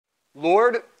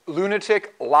Lord,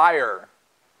 lunatic, liar.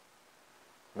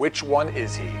 Which one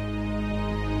is he?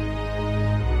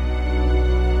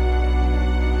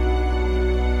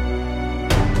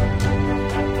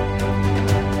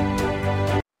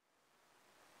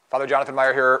 Father Jonathan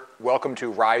Meyer here. Welcome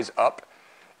to Rise Up.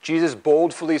 Jesus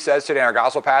boldly says today in our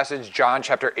gospel passage, John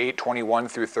chapter 8, 21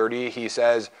 through 30, he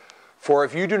says, "For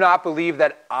if you do not believe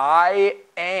that I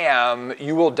am,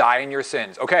 you will die in your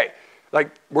sins." Okay,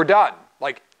 we're done.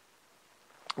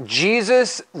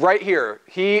 Jesus right here,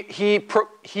 he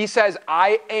says,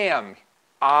 I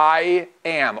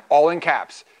am, all in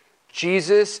caps.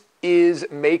 Jesus is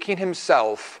making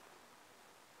himself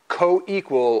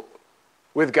co-equal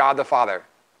with God the Father.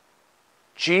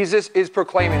 Jesus is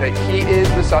proclaiming that he is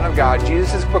the Son of God.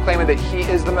 Jesus is proclaiming that he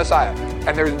is the Messiah.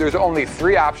 And there's only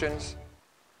three options.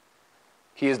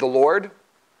 He is the Lord.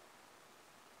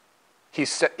 He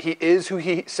is who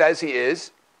he says he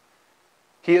is.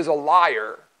 He is a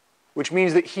liar, which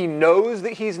means that he knows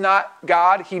that he's not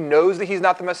God. He knows that he's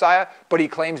not the Messiah, but he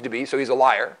claims to be, so he's a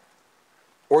liar.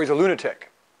 Or he's a lunatic.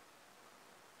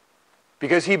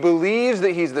 Because he believes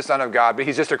that he's the Son of God, but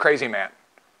he's just a crazy man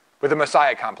with a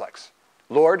Messiah complex.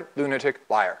 Lord, lunatic,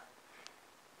 liar.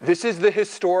 This is the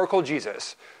historical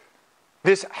Jesus.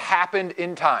 This happened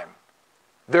in time.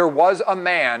 There was a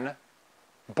man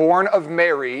born of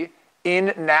Mary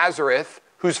in Nazareth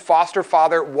whose foster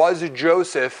father was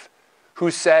Joseph, who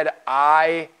said,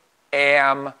 I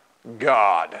am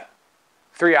God.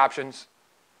 Three options.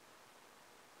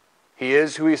 He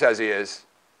is who he says he is.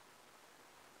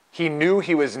 He knew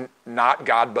he was not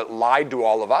God, but lied to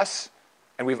all of us,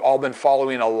 and we've all been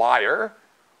following a liar.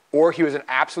 Or he was an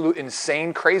absolute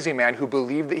insane, crazy man who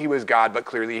believed that he was God, but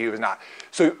clearly he was not.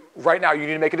 So right now you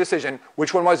need to make a decision.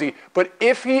 Which one was he? But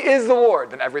if he is the Lord,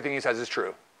 then everything he says is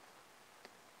true.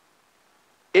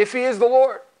 If he is the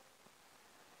Lord,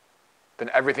 then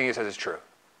everything he says is true.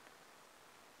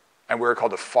 And we're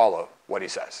called to follow what he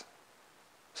says.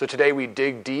 So today we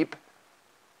dig deep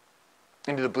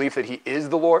into the belief that he is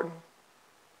the Lord,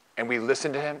 and we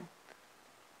listen to him.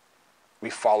 We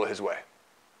follow his way.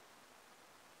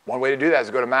 One way to do that is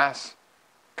to go to Mass,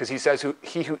 because he says,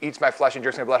 he who eats my flesh and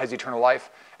drinks my blood has eternal life,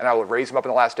 and I will raise him up in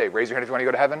the last day. Raise your hand if you want to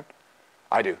go to heaven.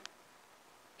 I do.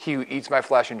 He who eats my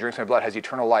flesh and drinks my blood has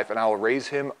eternal life, and I will raise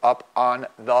him up on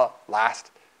the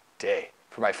last day.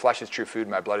 For my flesh is true food,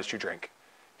 and my blood is true drink.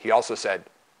 He also said,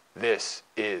 this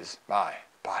is my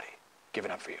body given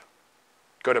up for you.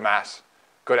 Go to Mass,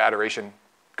 go to adoration,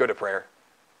 go to prayer,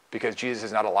 because Jesus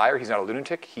is not a liar, he's not a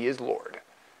lunatic, he is Lord.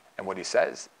 And what he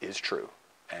says is true,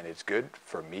 and it's good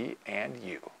for me and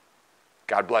you.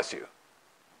 God bless you.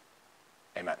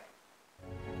 Amen.